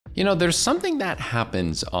You know, there's something that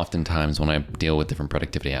happens oftentimes when I deal with different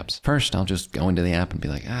productivity apps. First, I'll just go into the app and be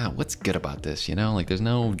like, what's good about this? You know, like there's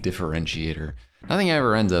no differentiator. Nothing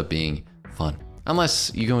ever ends up being fun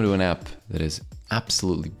unless you go into an app that is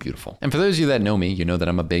absolutely beautiful. And for those of you that know me, you know that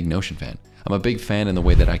I'm a big Notion fan. I'm a big fan in the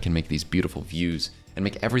way that I can make these beautiful views and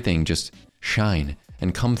make everything just shine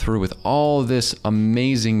and come through with all this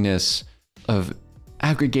amazingness of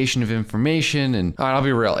aggregation of information. And I'll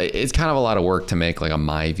be real, it's kind of a lot of work to make like a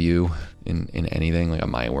my view in anything, like a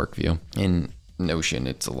my work view. In Notion,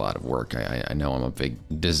 it's a lot of work. I know I'm a big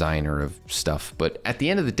designer of stuff, but at the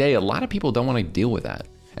end of the day, a lot of people don't want to deal with that.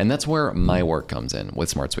 And that's where my work comes in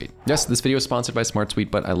with SmartSuite. Yes, this video is sponsored by SmartSuite,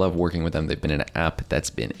 but I love working with them. They've been an app that's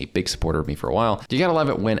been a big supporter of me for a while. You gotta love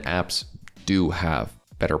it when apps do have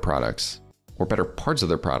better products or better parts of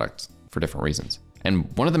their products for different reasons.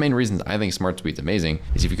 And one of the main reasons I think SmartSuite's amazing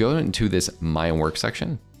is if you go into this My Work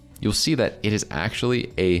section, you'll see that it is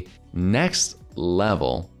actually a next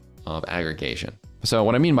level of aggregation. So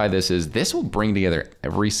what I mean by this is this will bring together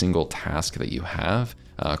every single task that you have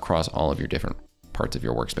across all of your different parts of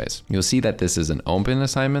your workspace. You'll see that this is an open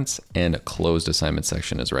assignments and a closed assignment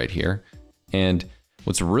section is right here. And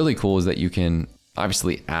what's really cool is that you can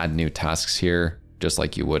obviously add new tasks here, just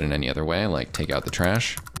like you would in any other way, like take out the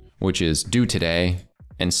trash, which is due today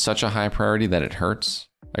and such a high priority that it hurts.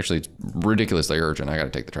 Actually, it's ridiculously urgent. I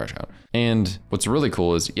gotta take the trash out. And what's really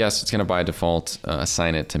cool is, yes, it's gonna by default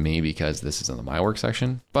assign it to me because this is in the My Work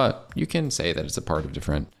section, but you can say that it's a part of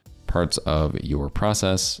different parts of your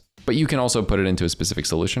process, but you can also put it into a specific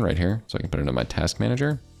solution right here. So I can put it into my task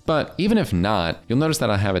manager. But even if not, you'll notice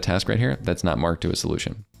that I have a task right here that's not marked to a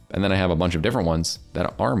solution. And then I have a bunch of different ones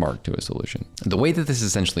that are marked to a solution. The way that this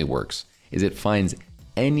essentially works is it finds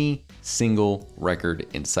any single record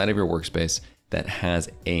inside of your workspace that has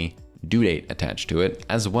a due date attached to it,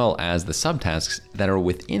 as well as the subtasks that are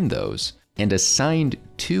within those and assigned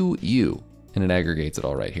to you, and it aggregates it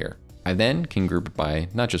all right here. I then can group it by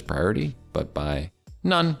not just priority, but by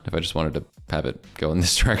none. If I just wanted to have it go in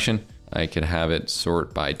this direction, I could have it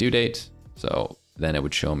sort by due date. So then it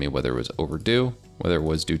would show me whether it was overdue, whether it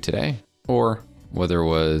was due today, or whether it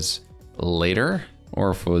was later,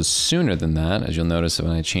 or if it was sooner than that. As you'll notice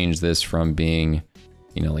when I change this from being,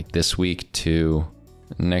 you know, like this week to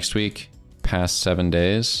next week, past 7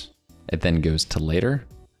 days, it then goes to later.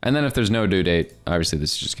 And then if there's no due date, obviously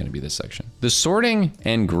this is just gonna be this section. The sorting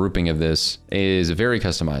and grouping of this is very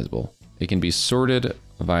customizable. It can be sorted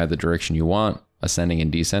via the direction you want, ascending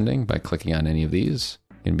and descending by clicking on any of these.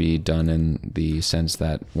 It can be done in the sense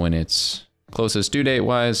that when it's closest due date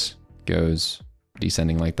wise, goes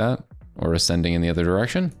descending like that, or ascending in the other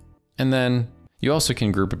direction. And then you also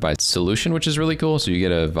can group it by solution, which is really cool. So you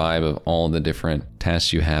get a vibe of all the different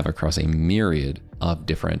tasks you have across a myriad of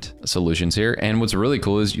different solutions here. And what's really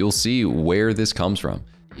cool is you'll see where this comes from.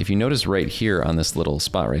 If you notice right here on this little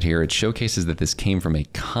spot right here, it showcases that this came from a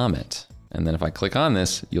comment. And then if I click on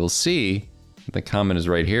this, you'll see the comment is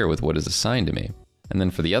right here with what is assigned to me. And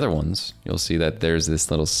then for the other ones, you'll see that there's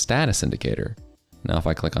this little status indicator. Now, if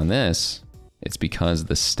I click on this, it's because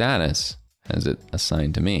the status has it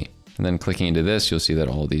assigned to me. And then clicking into this, you'll see that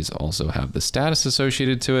all of these also have the status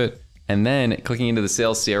associated to it. And then clicking into the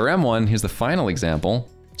sales CRM one, here's the final example.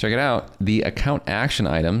 Check it out. The account action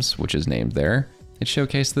items, which is named there, it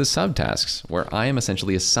showcased the subtasks where I am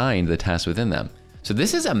essentially assigned the tasks within them. So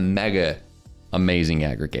this is a mega amazing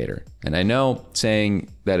aggregator. And I know saying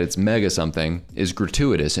that it's mega something is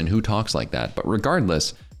gratuitous and who talks like that, but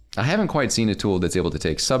regardless, I haven't quite seen a tool that's able to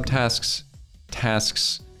take subtasks,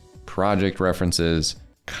 tasks, project references,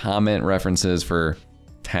 comment references for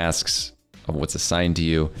tasks of what's assigned to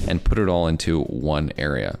you and put it all into one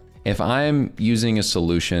area. If I'm using a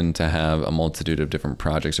solution to have a multitude of different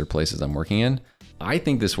projects or places I'm working in, I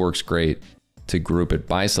think this works great to group it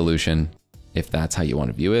by solution if that's how you want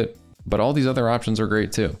to view it. But all these other options are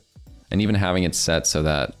great too. And even having it set so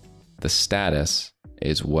that the status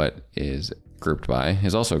is what is grouped by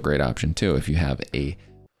is also a great option too. If you have a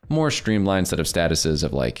more streamlined set of statuses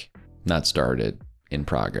of like not started, in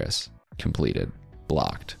progress, completed,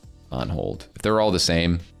 blocked, on hold. If they're all the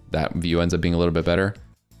same, that view ends up being a little bit better.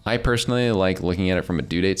 I personally like looking at it from a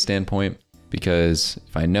due date standpoint because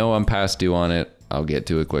if I know I'm past due on it, I'll get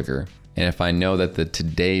to it quicker. And if I know that the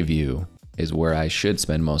today view is where I should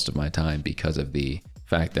spend most of my time because of the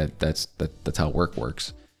fact that that's how work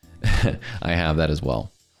works, I have that as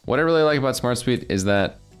well. What I really like about SmartSuite is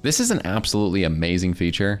that this is an absolutely amazing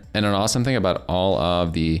feature and an awesome thing about all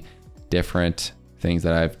of the different things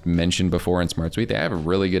that I've mentioned before in SmartSuite. They have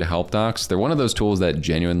really good help docs. They're one of those tools that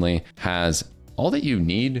genuinely has all that you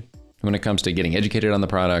need when it comes to getting educated on the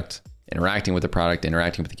product interacting with the product,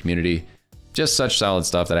 interacting with the community. Just such solid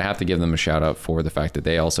stuff that I have to give them a shout out for the fact that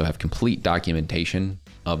they also have complete documentation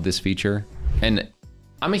of this feature. And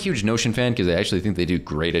I'm a huge Notion fan because I actually think they do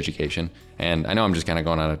great education. And I know I'm just kind of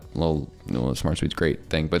going on a little SmartSuite's great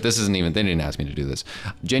thing, but this isn't even, they didn't ask me to do this.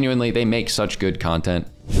 Genuinely, they make such good content.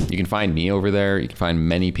 You can find me over there. You can find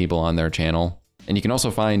many people on their channel. And you can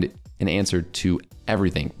also find an answer to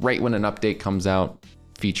everything. Right when an update comes out,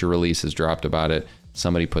 feature release is dropped about it,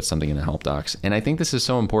 somebody puts something in the help docs. And I think this is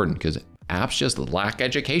so important because apps just lack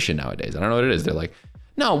education nowadays. I don't know what it is. They're like,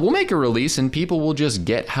 no, we'll make a release and people will just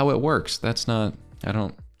get how it works. That's not,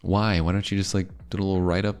 why don't you just like do a little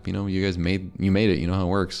write-up? You know, you made it, you know how it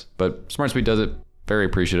works. But SmartSuite does it, very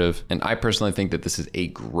appreciative. And I personally think that this is a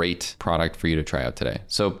great product for you to try out today.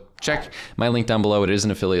 So check my link down below. It is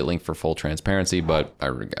an affiliate link for full transparency, but I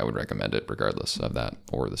would recommend it regardless of that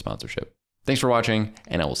or the sponsorship. Thanks for watching,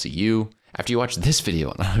 and I will see you after you watch this video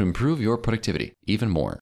on how to improve your productivity even more.